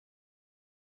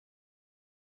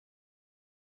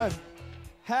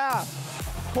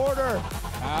half, quarter,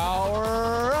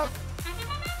 power up.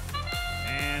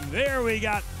 And there we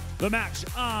got the match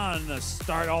on the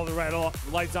start. All the red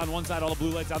lights on one side, all the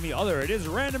blue lights on the other. It is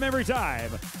random every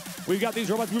time. We've got these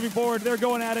robots moving forward. They're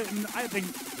going at it, and I think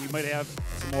we might have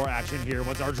some more action here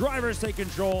once our drivers take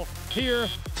control here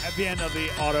at the end of the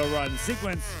auto run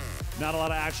sequence. Not a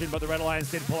lot of action, but the Red Alliance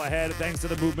did pull ahead thanks to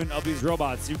the movement of these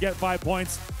robots. You get 5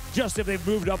 points just if they've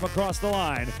moved up across the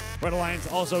line. Red Alliance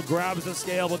also grabs the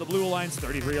scale, but the Blue Alliance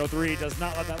 3303 does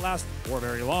not let that last for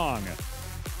very long.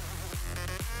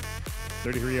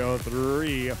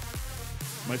 3303,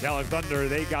 Metallic Thunder,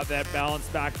 they got that balance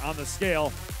back on the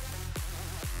scale.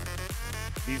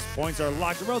 These points are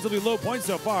locked, relatively low points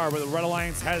so far, but the Red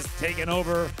Alliance has taken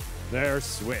over their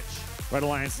switch. Red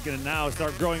Alliance is gonna now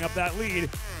start growing up that lead.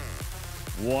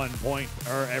 1 point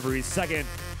every second.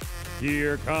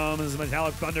 Here comes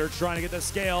Metallic Thunder trying to get the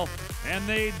scale, and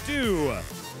they do.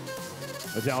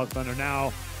 Metallic Thunder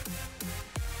now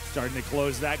starting to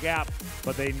close that gap,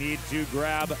 but they need to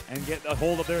grab and get a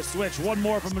hold of their switch. One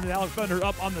more from Metallic Thunder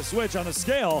up on the switch on the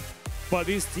scale, but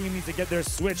these teams need to get their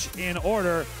switch in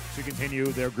order to continue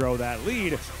their grow that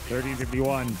lead.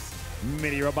 1351.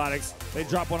 Mini Robotics, they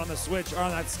drop one on the switch or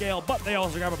on that scale, but they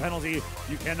also grab a penalty.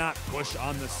 You cannot push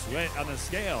on the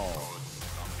scale.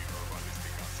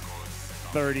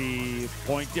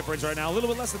 30-point difference right now, a little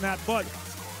bit less than that, but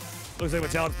looks like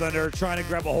Metallic Thunder trying to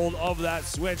grab a hold of that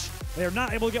switch. They are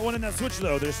not able to get one in that switch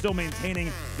though. They're still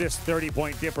maintaining this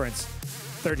 30-point difference.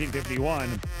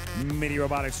 1351. Mini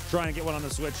Robotics trying to get one on the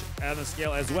switch and the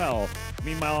scale as well.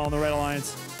 Meanwhile, on the Red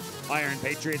Alliance, Iron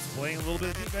Patriots playing a little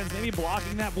bit of defense, maybe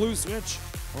blocking that blue switch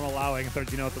from allowing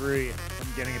 1303 from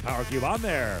getting a power cube on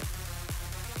there.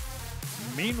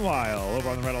 Meanwhile, over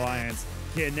on the Red Alliance,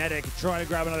 Kinetic trying to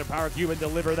grab another power cube and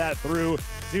deliver that through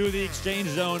to the exchange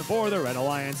zone for the Red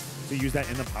Alliance to use that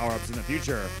in the power-ups in the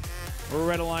future.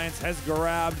 Red Alliance has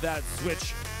grabbed that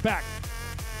switch back.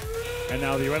 And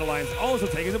now the Red Alliance also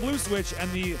taking the blue switch,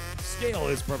 and the scale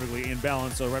is perfectly in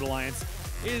balance, so Red Alliance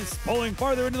is pulling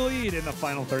farther into the lead in the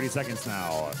final 30 seconds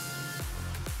now.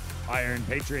 Iron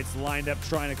Patriots lined up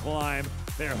trying to climb.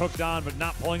 They're hooked on, but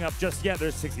not pulling up just yet.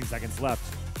 There's 16 seconds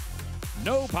left.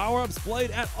 No power-ups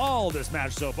played at all this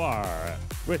match so far.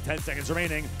 With 10 seconds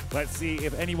remaining, let's see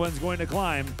if anyone's going to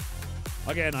climb.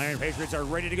 Again, Iron Patriots are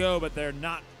ready to go, but they're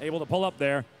not able to pull up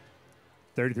there.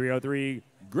 3303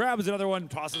 grabs another one,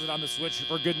 tosses it on the switch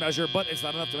for good measure, but it's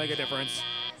not enough to make a difference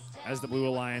as the Blue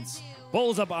Alliance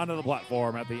pulls up onto the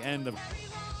platform at the end of...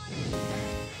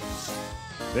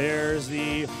 There's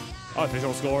the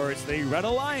official score. It's the Red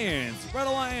Alliance. Red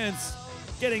Alliance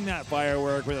getting that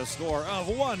firework with a score of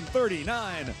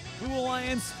 139. Blue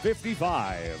Alliance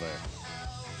 55.